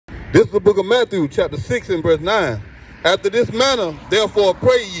This is the book of Matthew, chapter 6 and verse 9. After this manner, therefore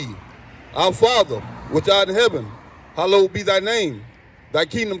pray ye, Our Father, which art in heaven, hallowed be thy name. Thy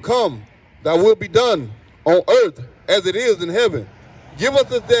kingdom come, thy will be done on earth as it is in heaven. Give us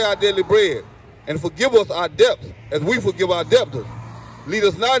this day our daily bread, and forgive us our debts as we forgive our debtors. Lead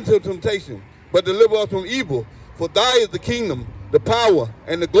us not into temptation, but deliver us from evil. For thy is the kingdom, the power,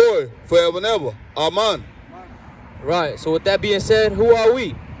 and the glory forever and ever. Amen. Right, so with that being said, who are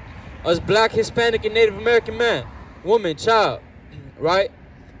we? Us black, Hispanic, and Native American man, woman, child, right?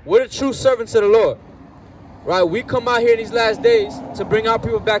 We're the true servants of the Lord, right? We come out here in these last days to bring our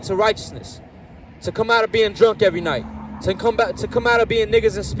people back to righteousness, to come out of being drunk every night, to come out of being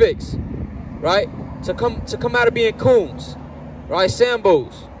niggas and spicks, right? To come out of being coons, right?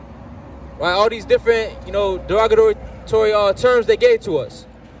 Sambos, right? All these different, derogatory terms they gave to us,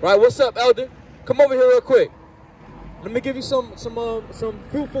 right? What's up, elder? Come over here real quick. Let me give you some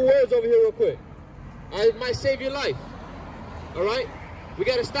fruitful words over here real quick. It might save your life. All right? We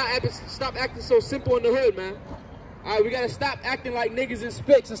gotta stop acting so simple in the hood, man. All right, we gotta stop acting like niggas and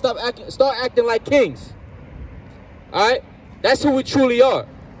spicks and start acting like kings. All right? That's who we truly are.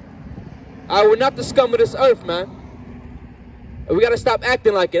 All right, we're not the scum of this earth, man. And we gotta stop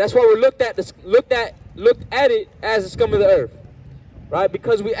acting like it. That's why we're looked at it as the scum of the earth, right?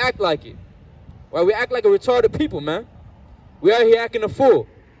 Because we act like it. Right? We act like a retarded people, man. We out here acting a fool.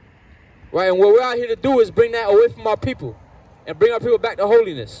 Right? And what we're out here to do is bring that away from our people and bring our people back to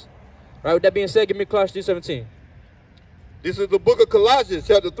holiness. Right? With that being said, give me Colossians 3:17. This is the book of Colossians,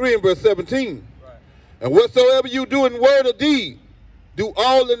 chapter 3 and verse 17. Right. And whatsoever you do in word or deed, do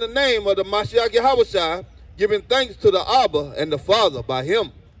all in the name of the Mashiach Yahushua, giving thanks to the Abba and the Father by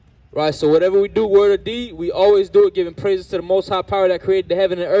him. Right, so whatever we do, word or deed, we always do it giving praises to the Most High Power that created the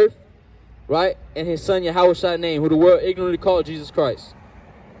heaven and earth. Right? And his son Yahushua's name, who the world ignorantly called Jesus Christ.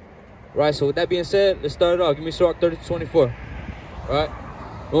 Right? So with that being said, let's start it off. Give me Sirach 30:24. Right?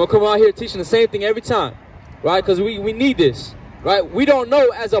 We're going to come out here teaching the same thing every time. Right? Because we need this. Right? We don't know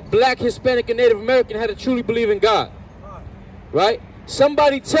as a black, Hispanic, and Native American how to truly believe in God. Right?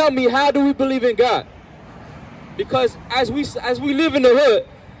 Somebody tell me, how do we believe in God? Because as we live in the hood,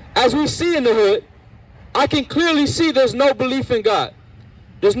 as we see in the hood, I can clearly see there's no belief in God.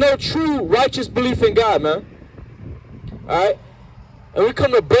 There's no true righteous belief in God, man. All right? And we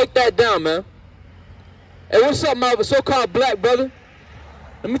come to break that down, man. Hey, what's up, my so-called black brother?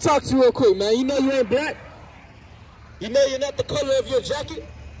 Let me talk to you real quick, man. You know you ain't black? You know you're not the color of your jacket?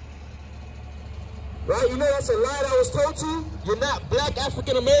 Right? You know that's a lie that was told to you? You're not black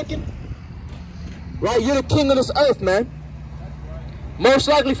African-American? Right? You're the king of this earth, man. Most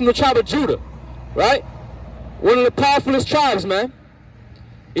likely from the tribe of Judah. Right? One of the powerfulest tribes, man.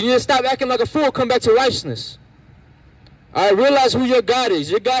 You need to stop acting like a fool, come back to righteousness. All right, realize who your God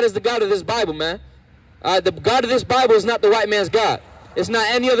is. Your God is the God of this Bible, man. All right, the God of this Bible is not the white man's God. It's not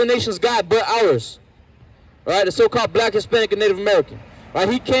any other nation's God but ours. All right, the so-called black, Hispanic, and Native American. All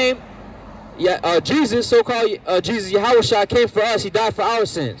right, he came, Jesus, so-called Jesus Yahushua came for us. He died for our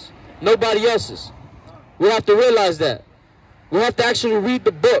sins, nobody else's. We have to realize that. We have to actually read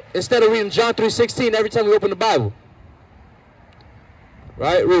the book instead of reading John 3:16 every time we open the Bible.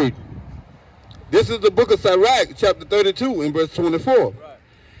 Right, read. This is the book of Sirach, chapter 32, and verse 24. Right.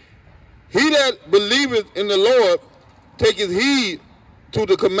 He that believeth in the Lord taketh heed to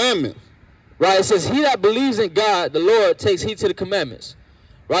the commandments. Right, it says, he that believes in God, the Lord, takes heed to the commandments.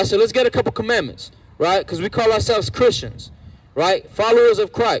 Right, so let's get a couple commandments. Right, because we call ourselves Christians. Right, followers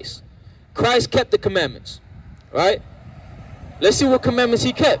of Christ. Christ kept the commandments. Right, let's see what commandments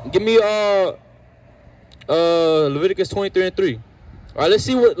he kept. Give me Leviticus 23:3. All right, let's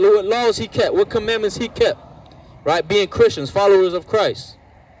see what laws he kept, what commandments he kept, right, being Christians, followers of Christ,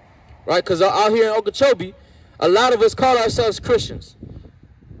 right, because out here in Okeechobee, a lot of us call ourselves Christians,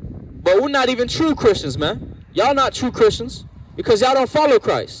 but we're not even true Christians, man. Y'all not true Christians because y'all don't follow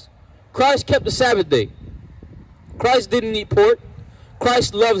Christ. Christ kept the Sabbath day. Christ didn't eat pork.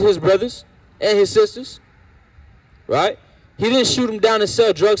 Christ loved his brothers and his sisters, right? He didn't shoot them down and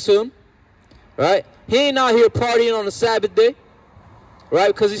sell drugs to them, right? He ain't out here partying on the Sabbath day. Right,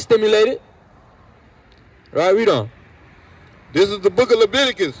 because he's stimulated. Right, read on. This is the book of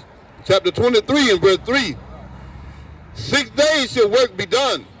Leviticus, chapter 23 and verse 3. 6 days shall work be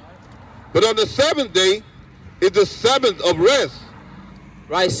done, but on the 7th day is the Sabbath of rest.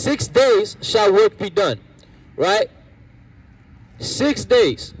 Right, 6 days shall work be done. Right? 6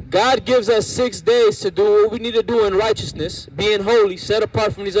 days. God gives us 6 days to do what we need to do in righteousness, being holy, set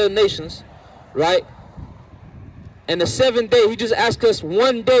apart from these other nations. Right? And the 7th day, he just asked us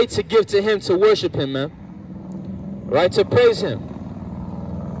 1 day to give to him, to worship him, man. Right? To praise him.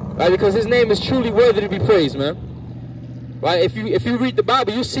 Right? Because his name is truly worthy to be praised, man. Right? If you read the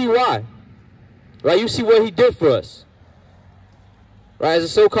Bible, you see why. Right? You see what he did for us. Right? As a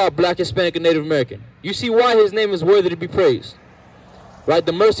so-called black, Hispanic, and Native American. You see why his name is worthy to be praised. Right?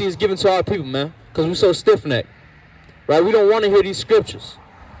 The mercy is given to our people, man. Because we're so stiff-necked. Right? We don't want to hear these scriptures.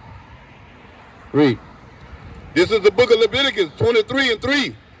 Read. This is the book of Leviticus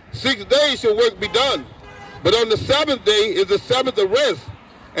 23:3. 6 days shall work be done. But on the Sabbath day is the Sabbath of rest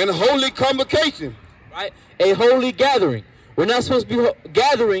and holy convocation. Right? A holy gathering. We're not supposed to be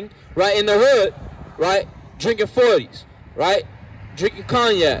gathering, right, in the hood, right, drinking 40s, right, drinking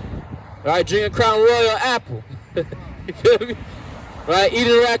cognac, right, drinking Crown Royal apple. You feel me? Right,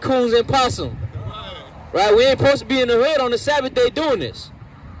 eating raccoons and possum. Right, we ain't supposed to be in the hood on the Sabbath day doing this.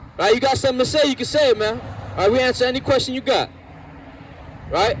 Right, you got something to say, you can say it, man. All right, we answer any question you got.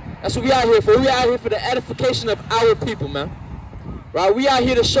 Right? That's what we out here for. We out here for the edification of our people, man. Right? We out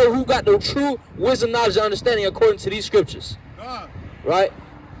here to show who got the true wisdom, knowledge, and understanding according to these scriptures. Right?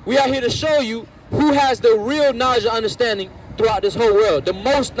 We out here to show you who has the real knowledge and understanding throughout this whole world. The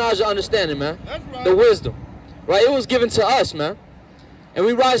most knowledge and understanding, man. That's right. The wisdom. Right? It was given to us, man. And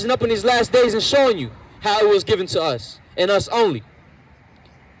we rising up in these last days and showing you how it was given to us. And us only.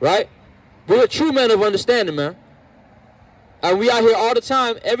 Right? We're a true man of understanding, man. And we out here all the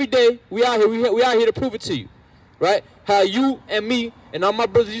time, every day. We out here. We out here to prove it to you, right? How you and me and all my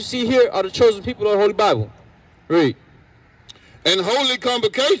brothers you see here are the chosen people of the Holy Bible. Read. And holy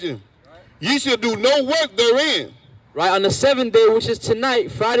convocation, ye shall do no work therein. Right, on the 7th day, which is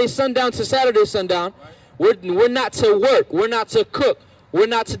tonight, Friday sundown to Saturday sundown, we're not to work. We're not to cook. We're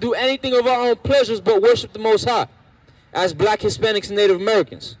not to do anything of our own pleasures, but worship the Most High, as black, Hispanics, and Native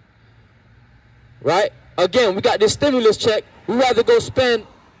Americans. Right? Again, we got this stimulus check. We'd rather go spend,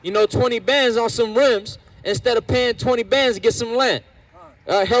 20 bands on some rims instead of paying 20 bands to get some land.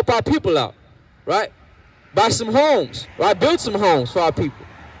 Help our people out. Right? Buy some homes. Right? Build some homes for our people.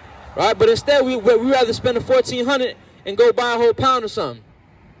 Right? But instead, we rather spend the $1,400 and go buy a whole pound or something.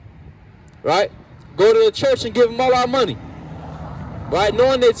 Right? Go to the church and give them all our money. Right?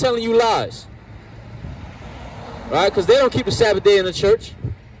 Knowing they're telling you lies. Right? Because they don't keep the Sabbath day in the church.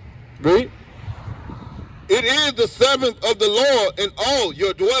 Read. It is the Sabbath of the Lord in all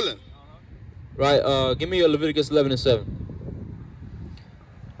your dwelling. Right, give me your Leviticus 11:7.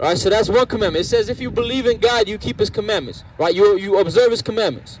 All right, so that's one commandment. It says if you believe in God, you keep his commandments. Right, you observe his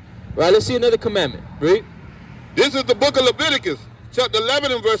commandments. Right, let's see another commandment. Read. This is the book of Leviticus, chapter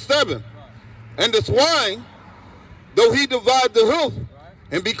 11 and verse 7. And the swine, though he divide the hoof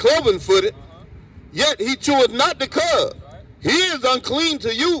and be cloven-footed, yet he cheweth not the cud. He is unclean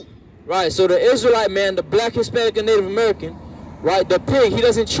to you. Right, so the Israelite man, the black, Hispanic, and Native American, right, the pig, he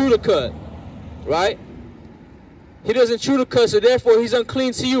doesn't chew the cud, right? He doesn't chew the cud, so therefore he's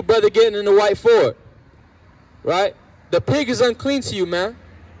unclean to you, brother getting in the white Ford, right? The pig is unclean to you, man,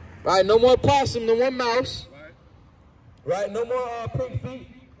 right? No more possum, no more mouse, right? No more pig feet.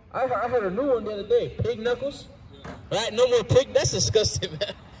 I heard a new one the other day, pig knuckles, right? No more pig, that's disgusting,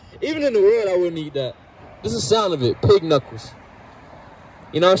 man. Even in the world, I wouldn't eat that. This is the sound of it, pig knuckles.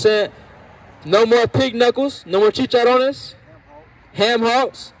 You know what I'm saying? No more pig knuckles. No more chicharrones. Ham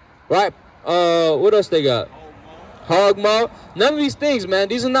hocks. Right? What else they got? Hog maw. None of these things, man.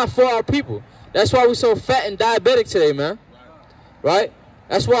 These are not for our people. That's why we're so fat and diabetic today, man. Right?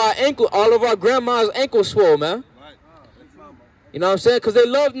 That's why all of our grandma's ankles swole, man. You know what I'm saying? Because they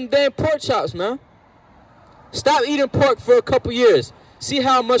love them damn pork chops, man. Stop eating pork for a couple years. See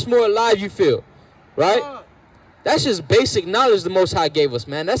how much more alive you feel. Right? That's just basic knowledge the Most High gave us,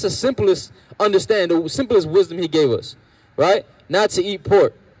 man. That's the simplest understanding, the simplest wisdom he gave us, right? Not to eat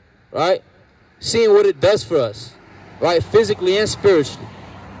pork, right? Seeing what it does for us, right? Physically and spiritually,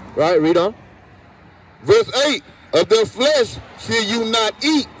 right? Read on. Verse 8, of their flesh shall you not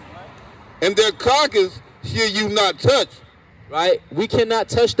eat, and their carcass shall you not touch. Right? We cannot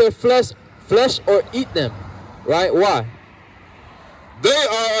touch their flesh or eat them, right? Why? They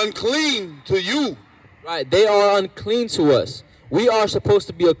are unclean to you. Right, they are unclean to us. We are supposed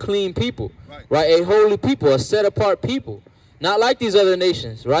to be a clean people, right? A holy people, a set-apart people. Not like these other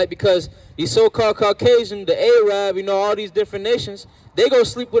nations, right? Because these so-called Caucasian, the Arab, all these different nations, they go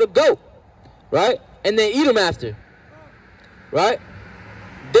sleep with a goat, right? And they eat them after, right?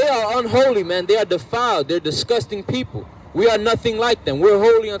 They are unholy, man. They are defiled. They're disgusting people. We are nothing like them. We're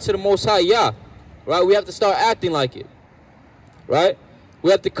holy unto the Most High Yah, right? We have to start acting like it, right? We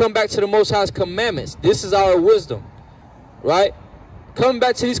have to come back to the Most High's commandments. This is our wisdom, right? Coming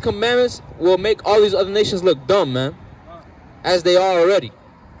back to these commandments will make all these other nations look dumb, man, as they are already,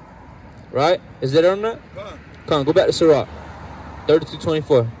 right? Is that on that? Come on, go back to Sirach,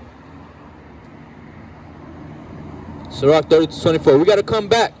 32:24. Sirach 30-24. We got to come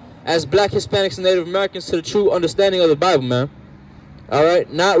back as black Hispanics and Native Americans to the true understanding of the Bible, man. All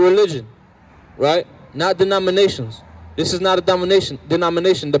right? Not religion, right? Not denominations. This is not a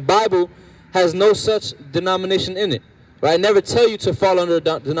denomination. The Bible has no such denomination in it, right? Never tell you to fall under a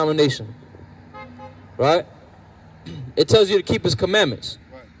denomination, right? It tells you to keep his commandments.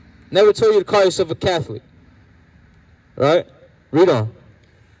 Right. Never told you to call yourself a Catholic, right? Read on.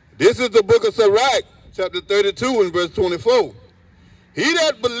 This is the book of Sirach, chapter 32 and verse 24. He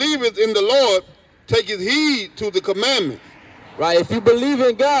that believeth in the Lord taketh heed to the commandments. Right, if you believe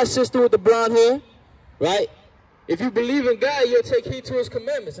in God, sister with the blonde hair, right? If you believe in God, you'll take heed to his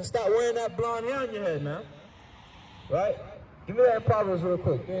commandments and stop wearing that blonde hair on your head, man. Right? Give me that in Proverbs real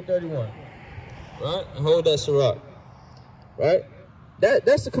quick. Give me 31. Right? And hold that Sirach. Right?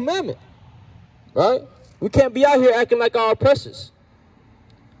 That's the commandment. Right? We can't be out here acting like our oppressors.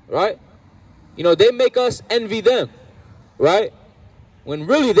 Right? You know, they make us envy them. Right? When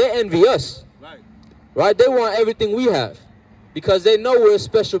really they envy us. Right? Right? They want everything we have. Because they know we're a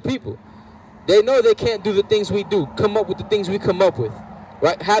special people. They know they can't do the things we do, come up with the things we come up with,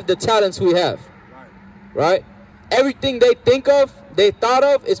 right? Have the talents we have, right? Everything they think of, they thought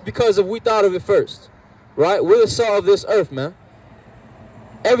of, it's because of we thought of it first, right? We're the salt of this earth, man.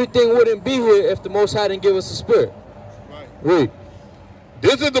 Everything wouldn't be here if the Most High didn't give us a spirit. Right. Read.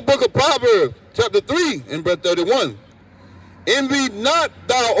 This is the book of Proverbs, chapter 3, and verse 31. Envy not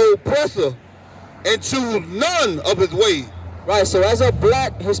thou oppressor, and choose none of his ways. Right, so as a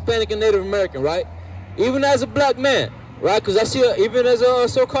black, Hispanic, and Native American, right? Even as a black man, right? Because I see, even as a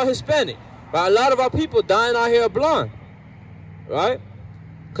so-called Hispanic, right? A lot of our people dying out here are blonde, right?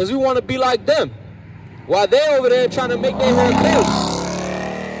 Because we want to be like them. While they're over there trying to make their hair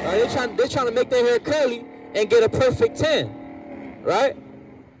curly. Right? They're trying to make their hair curly and get a perfect tan, right?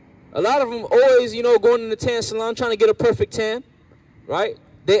 A lot of them always, you know, going in the tan salon trying to get a perfect tan, right?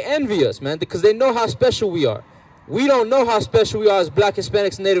 They envy us, man, because they know how special we are. We don't know how special we are as black,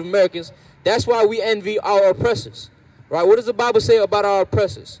 Hispanics, and Native Americans. That's why we envy our oppressors, right? What does the Bible say about our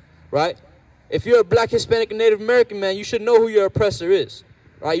oppressors, right? If you're a black, Hispanic, and Native American man, you should know who your oppressor is,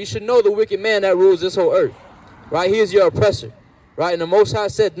 right? You should know the wicked man that rules this whole earth, right? He is your oppressor, right? And the Most High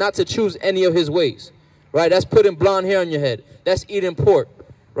said not to choose any of his ways, right? That's putting blonde hair on your head. That's eating pork,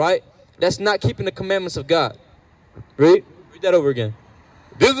 right? That's not keeping the commandments of God. Read that over again.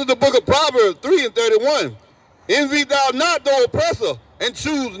 This is the book of Proverbs 3 and 31. Envy thou not the oppressor, and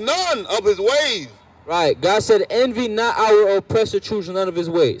choose none of his ways. Right. God said, envy not our oppressor, choose none of his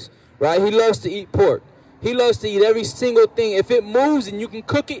ways. Right. He loves to eat pork. He loves to eat every single thing. If it moves and you can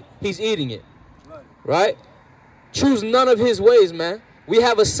cook it, he's eating it. Right. Choose none of his ways, man. We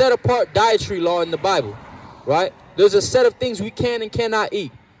have a set-apart dietary law in the Bible. Right. There's a set of things we can and cannot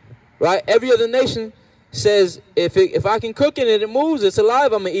eat. Right. Every other nation says, if I can cook it and it moves, it's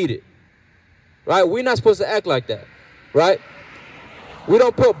alive, I'm going to eat it. Right? We're not supposed to act like that. Right? We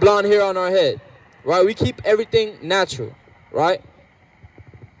don't put blonde hair on our head. Right? We keep everything natural. Right?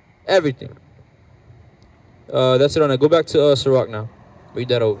 Everything. That's it on that. Go back to Sirach now. Read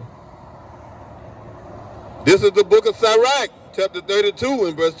that over. This is the book of Sirach, chapter 32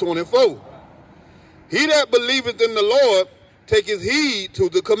 and verse 24. He that believeth in the Lord taketh heed to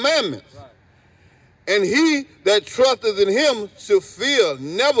the commandments. Right. And he that trusteth in him shall fear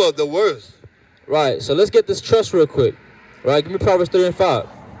never the worst. Right, so let's get this trust real quick. Right, give me Proverbs 3 and 5.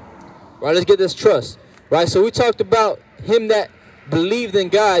 Right, let's get this trust. Right, so we talked about him that believed in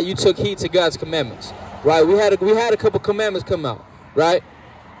God, you took heed to God's commandments. Right, we had a couple commandments come out. Right,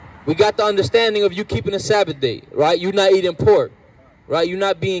 we got the understanding of you keeping a Sabbath day. Right, you not eating pork. Right, you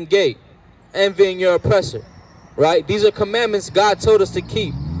not being gay, envying your oppressor. Right, these are commandments God told us to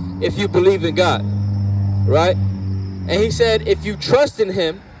keep if you believe in God. Right, and he said if you trust in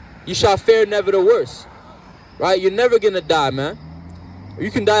him, you shall fare never the worse. Right? You're never going to die, man. You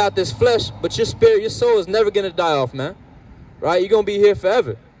can die out this flesh, but your spirit, your soul is never going to die off, man. Right? You're going to be here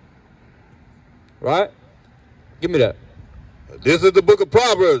forever. Right? Give me that. This is the book of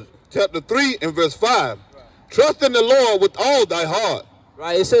Proverbs, chapter 3 and verse 5. Right. Trust in the Lord with all thy heart.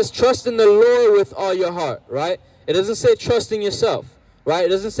 Right? It says trust in the Lord with all your heart. Right? It doesn't say trust in yourself. Right? It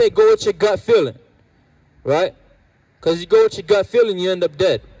doesn't say go with your gut feeling. Right? Because you go with your gut feeling, you end up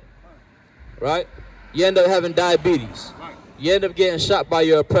dead. Right? You end up having diabetes. Right. You end up getting shot by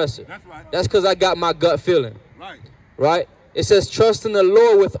your oppressor. That's right. That's because I got my gut feeling. Right. Right? It says trust in the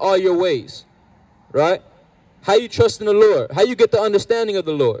Lord with all your ways. Right? How you trust in the Lord? How you get the understanding of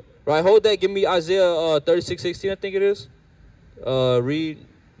the Lord? Right? Hold that. Give me Isaiah 36:16, I think it is. Read,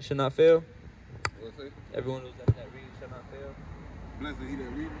 shall not fail. Everyone knows that read shall not fail. Blessed he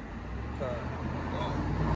that read.